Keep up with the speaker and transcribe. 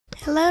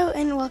Hello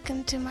and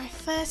welcome to my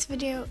first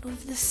video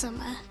of the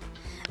summer.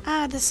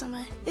 The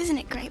summer, isn't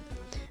it great?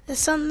 The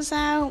sun's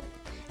out,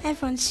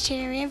 everyone's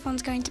cheery,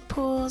 everyone's going to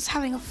pools,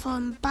 having a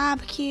fun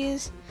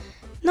barbecues.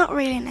 Not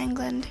really in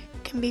England,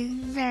 it can be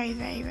very,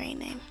 very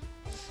rainy.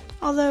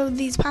 Although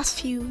these past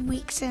few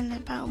weeks and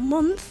about a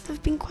month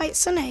have been quite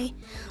sunny.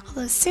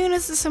 Although as soon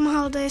as the summer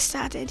holidays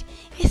started,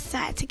 it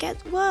started to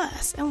get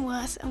worse and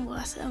worse and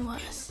worse and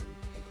worse.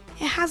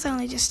 It has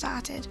only just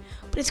started,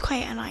 but it's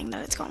quite annoying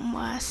that it's gotten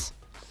worse.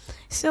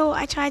 So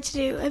I tried to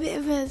do a bit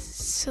of a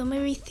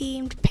summery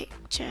themed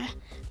picture,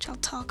 which I'll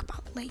talk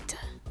about later.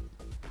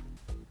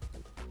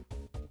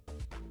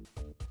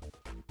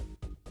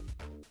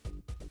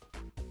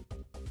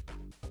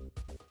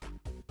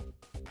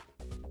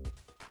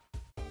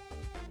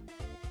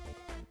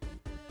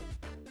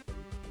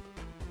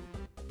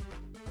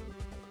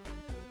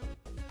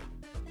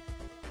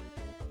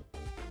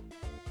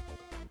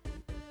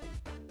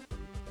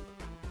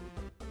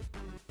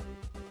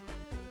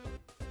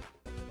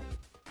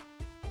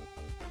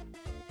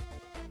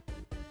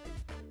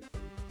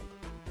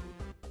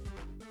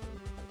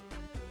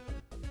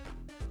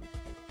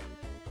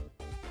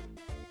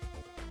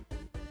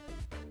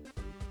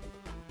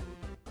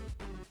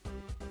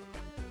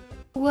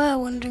 Were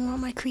wondering what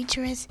my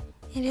creature is.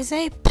 It is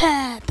a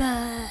pear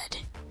bird.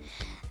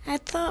 I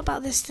thought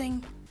about this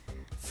thing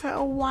for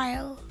a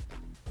while,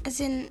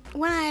 as in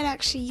when I had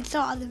actually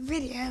thought of the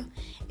video,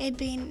 it'd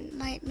been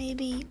like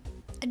maybe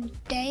a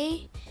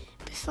day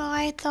before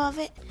I had thought of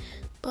it,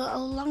 but a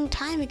long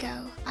time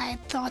ago I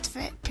had thought of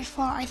it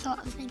before I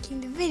thought of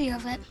making the video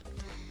of it.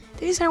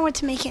 The reason I wanted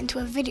to make it into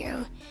a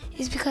video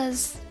is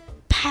because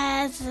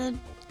pears are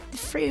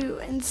fruit,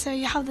 and so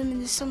you have them in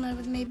the summer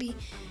with maybe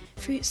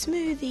fruit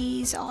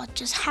smoothies, or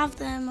just have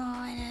them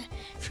or in a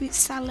fruit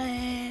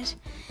salad.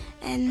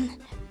 And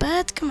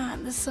birds come out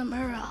in the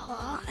summer a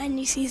lot, and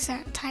you see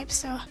certain types.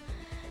 So,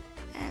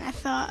 and I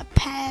thought a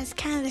pear is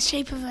kind of the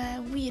shape of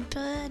a weird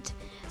bird,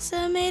 so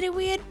I made a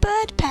weird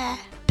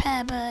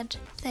pear bird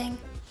thing.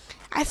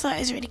 I thought it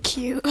was really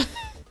cute.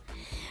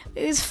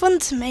 It was fun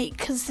to make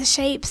because the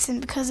shapes,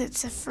 and because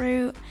it's a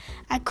fruit,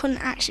 I couldn't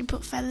actually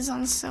put feathers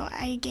on, so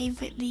I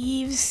gave it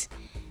leaves.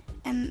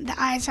 And the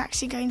eyes are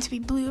actually going to be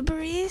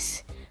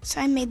blueberries, so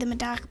I made them a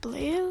dark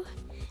blue.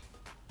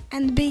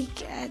 And the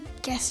beak, I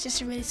guess,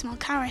 just a really small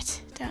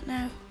carrot, don't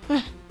know.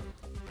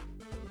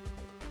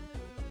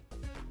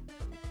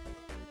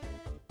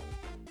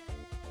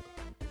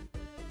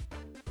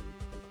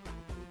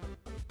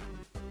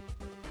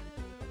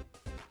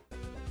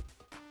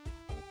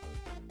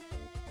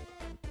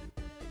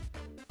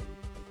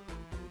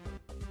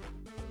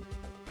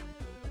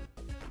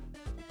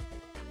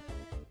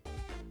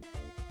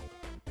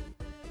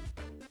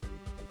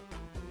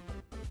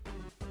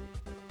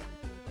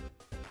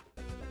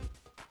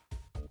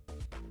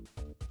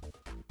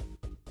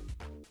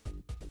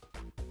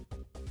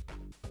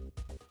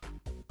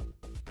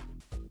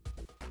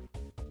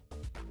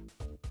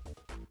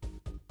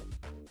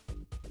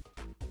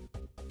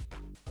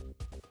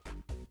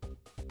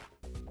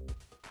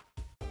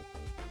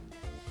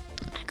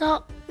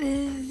 Got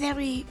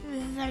very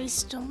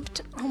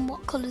stumped on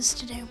what colours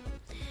to do,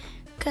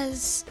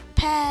 because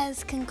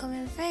pears can come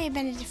in very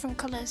many different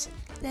colours.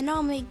 They're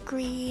normally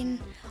green,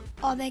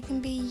 or they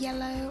can be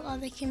yellow, or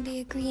they can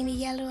be a greeny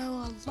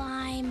yellow or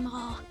lime,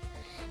 or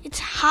it's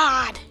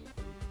hard.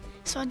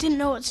 So I didn't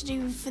know what to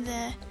do for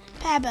the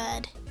pear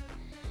bird.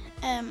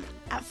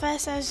 At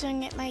first I was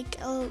doing it like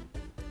a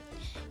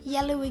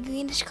yellowy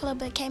greenish colour,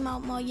 but it came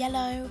out more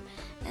yellow,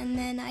 and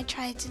then I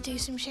tried to do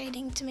some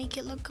shading to make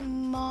it look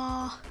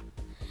more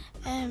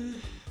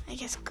I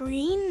guess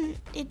green.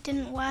 It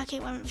didn't work,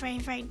 it went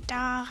very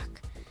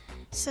dark,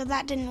 so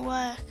that didn't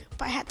work,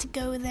 but I had to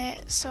go with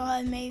it, so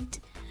I made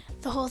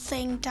the whole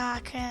thing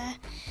darker.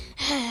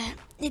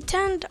 It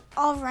turned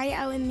alright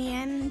out in the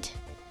end.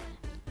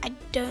 I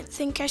don't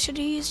think I should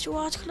have used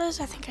watercolours,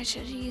 I think I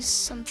should have used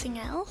something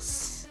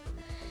else.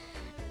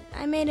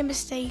 I made a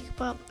mistake,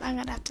 but I'm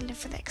gonna have to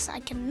live with it because I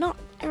cannot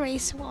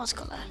erase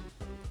watercolour.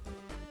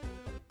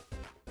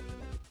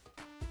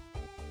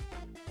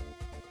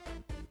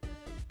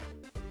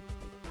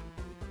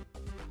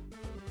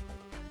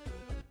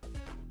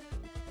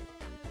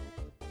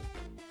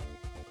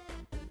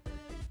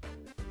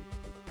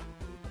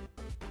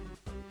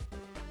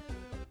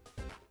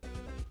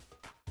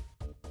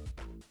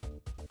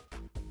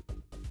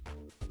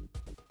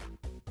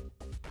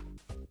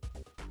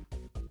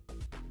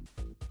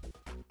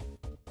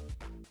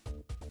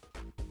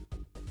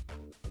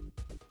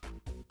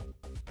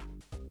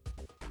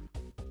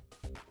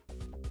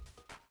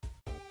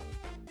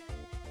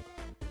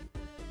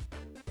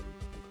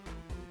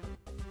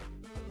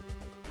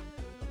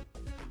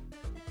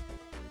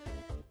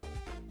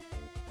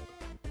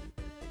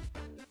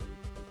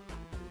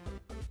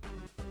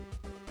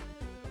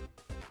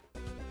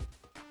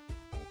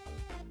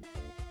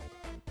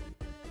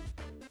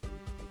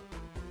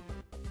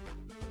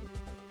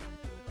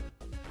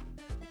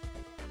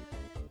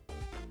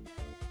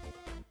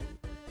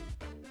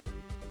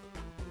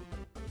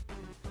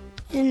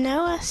 You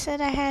know, I said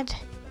I had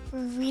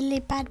really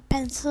bad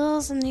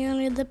pencils and the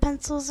only other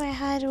pencils I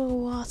had were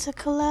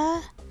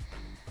watercolour.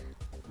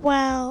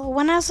 Well,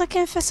 when I was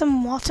looking for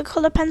some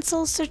watercolour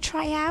pencils to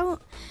try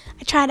out,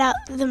 I tried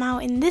them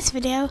out in this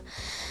video.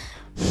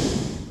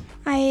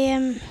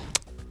 I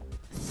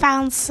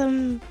found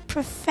some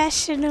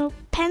professional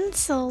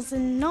pencils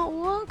and not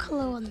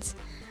watercolour ones.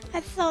 I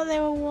thought they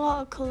were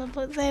watercolour,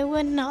 but they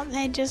were not.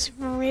 They're just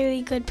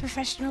really good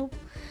professional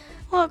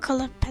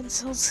watercolour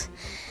pencils.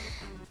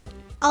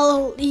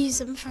 I'll use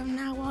them from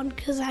now on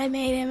because I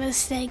made a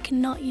mistake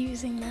not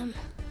using them.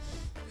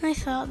 I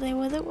thought they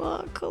were the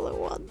watercolour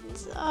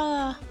ones.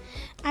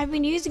 I've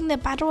been using the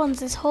bad ones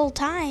this whole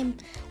time.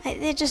 Like,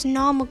 they're just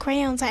normal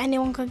crayons that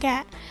anyone could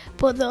get.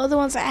 But the other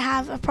ones that I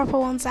have are proper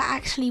ones that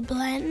actually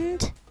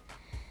blend.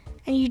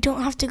 And you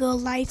don't have to go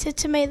lighter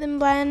to make them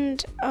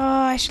blend. Oh,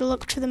 I should have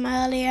looked for them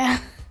earlier.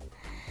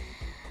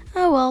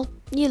 Oh well,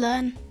 you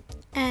learn.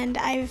 And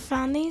I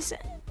found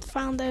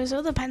those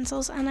other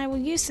pencils, and I will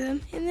use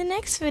them in the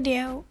next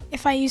video.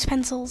 If I use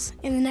pencils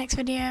in the next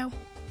video,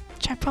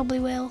 which I probably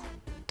will.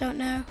 Don't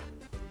know.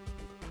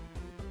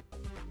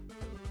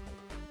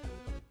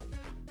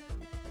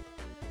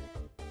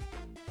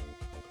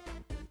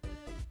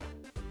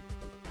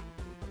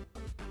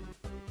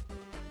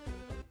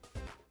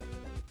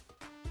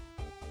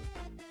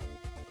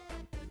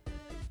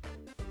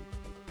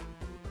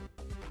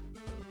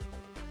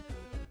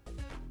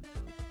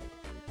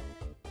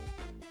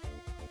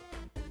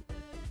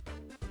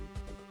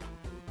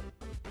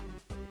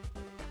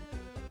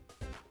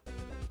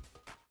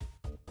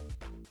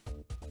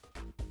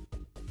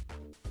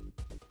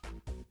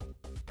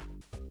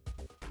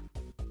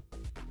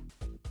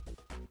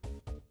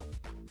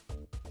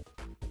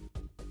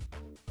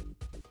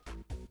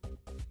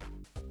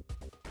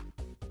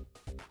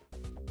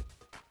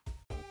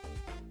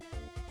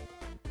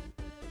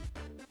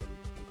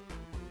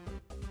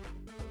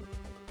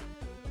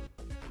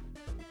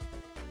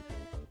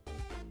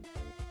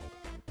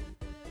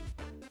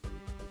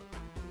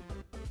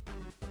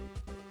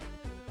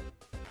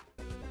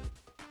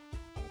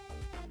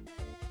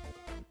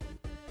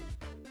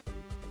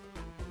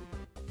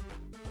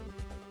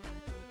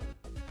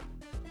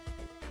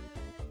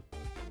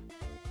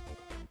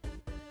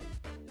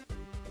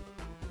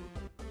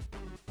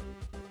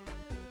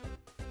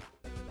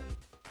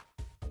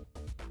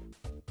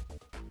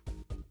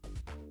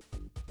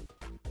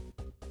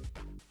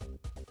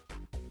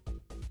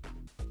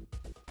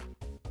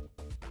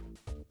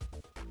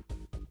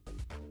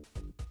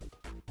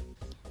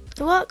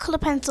 The watercolour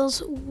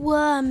pencils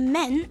were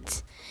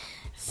meant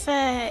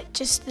for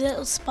just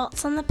little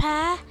spots on the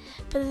pair,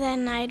 but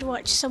then I'd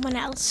watched someone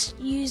else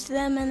use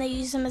them and they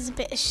used them as a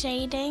bit of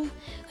shading,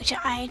 which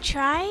I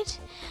tried.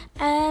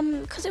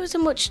 Because it was a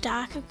much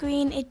darker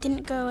green, it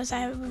didn't go as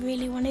I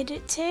really wanted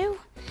it to.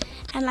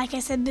 And like I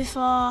said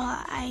before,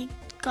 I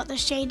got the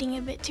shading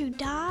a bit too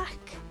dark.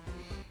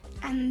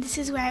 And this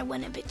is where I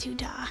went a bit too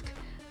dark.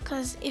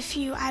 Because if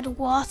you add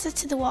water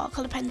to the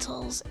watercolour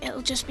pencils,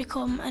 it'll just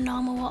become a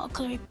normal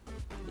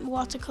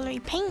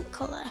watercolory paint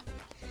colour.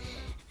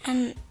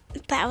 And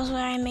that was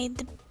where I made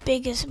the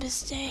biggest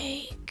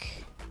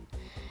mistake.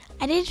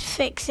 I did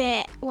fix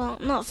it, well,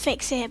 not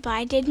fix it, but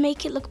I did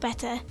make it look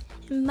better,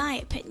 in my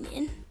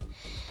opinion.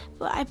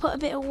 But I put a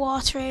bit of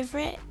water over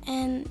it,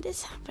 and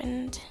this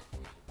happened.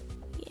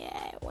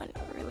 Yeah, it went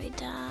really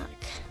dark.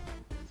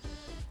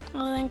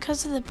 Well, then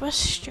because of the brush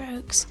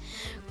strokes,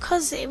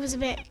 because it was a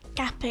bit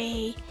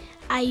gappy,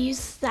 I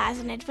used that as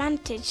an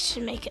advantage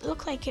to make it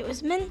look like it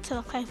was meant to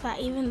look like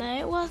that, even though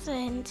it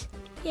wasn't.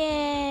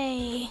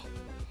 Yay!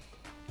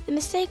 The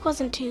mistake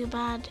wasn't too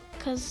bad,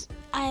 because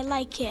I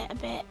like it a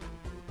bit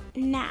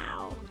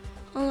now,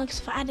 only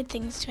because I've added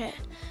things to it.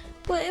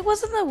 But it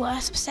wasn't the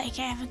worst mistake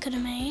I ever could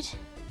have made.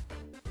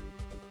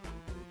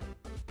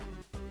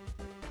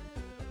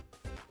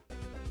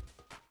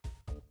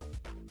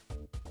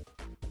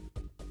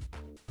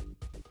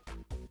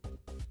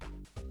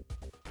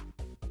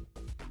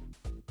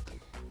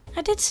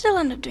 I did still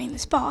end up doing the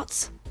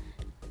spots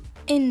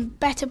in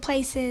better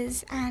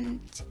places and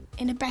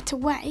in a better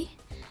way.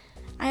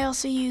 I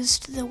also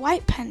used the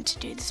white pen to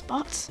do the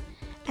spots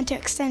and to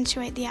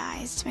accentuate the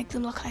eyes to make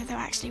them look like they're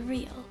actually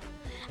real.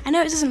 I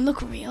know it doesn't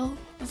look real,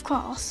 of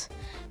course,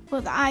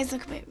 but the eyes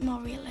look a bit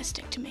more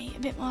realistic to me, a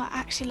bit more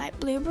actually like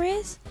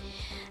blueberries.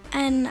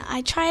 And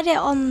I tried it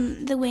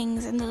on the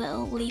wings and the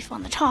little leaf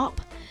on the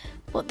top,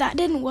 but that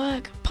didn't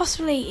work.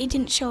 Possibly it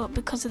didn't show up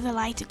because of the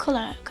lighter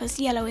colour, because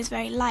yellow is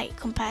very light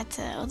compared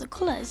to other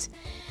colours.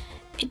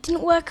 It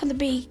didn't work on the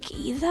beak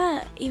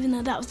either, even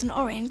though that was an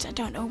orange. I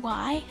don't know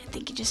why. I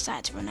think it just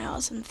started to run out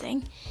or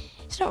something.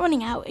 It's not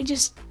running out, it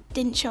just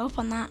didn't show up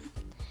on that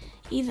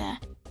either.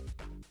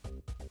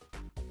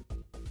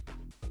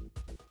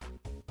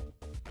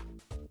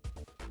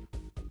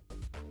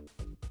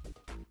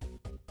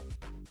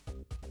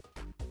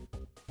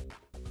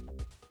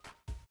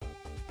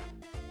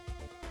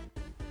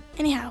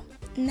 Anyhow,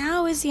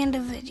 now is the end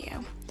of the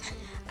video.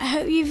 I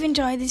hope you've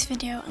enjoyed this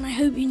video, and I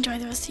hope you enjoy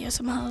the rest of your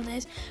summer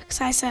holidays, because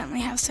I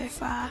certainly have so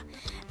far.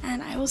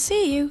 and I will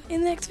see you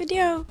in the next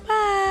video.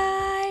 Bye!